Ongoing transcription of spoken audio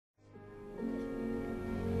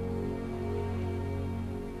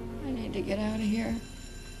need to get out of here.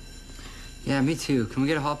 Yeah, me too. Can we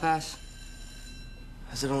get a hall pass?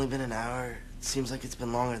 Has it only been an hour? It seems like it's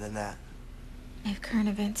been longer than that. I have current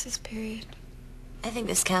events this period. I think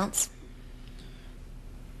this counts.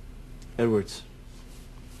 Edwards,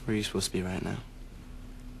 where are you supposed to be right now?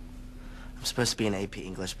 I'm supposed to be in AP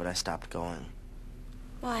English, but I stopped going.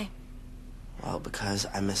 Why? Well, because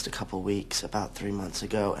I missed a couple weeks about 3 months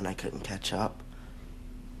ago, and I couldn't catch up.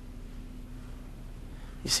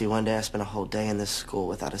 You see, one day I spent a whole day in this school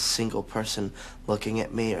without a single person looking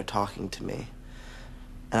at me or talking to me.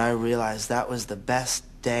 And I realized that was the best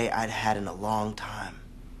day I'd had in a long time.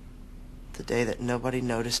 The day that nobody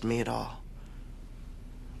noticed me at all.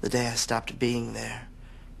 The day I stopped being there.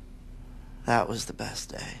 That was the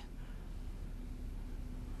best day.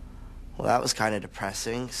 Well, that was kind of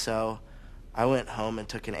depressing, so I went home and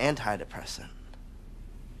took an antidepressant.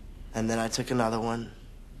 And then I took another one.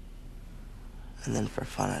 And then for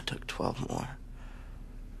fun, I took 12 more.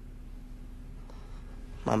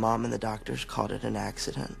 My mom and the doctors called it an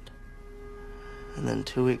accident. And then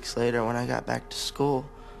 2 weeks later, when I got back to school,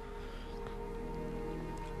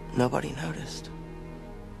 nobody noticed.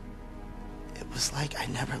 It was like I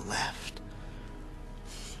never left.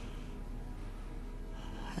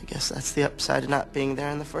 I guess that's the upside of not being there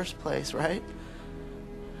in the first place, right?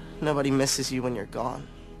 Nobody misses you when you're gone.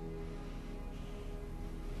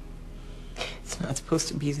 It's not supposed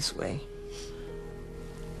to be this way.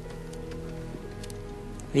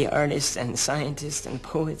 The artists and the scientists and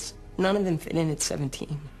poets, none of them fit in at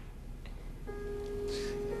 17.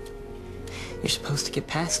 You're supposed to get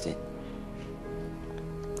past it.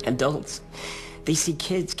 Adults, they see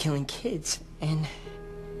kids killing kids, and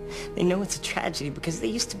they know it's a tragedy because they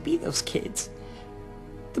used to be those kids.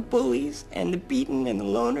 The bullies and the beaten and the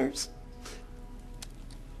loners.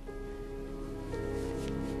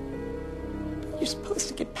 You're supposed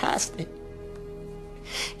to get past it.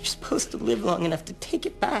 You're supposed to live long enough to take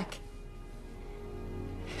it back.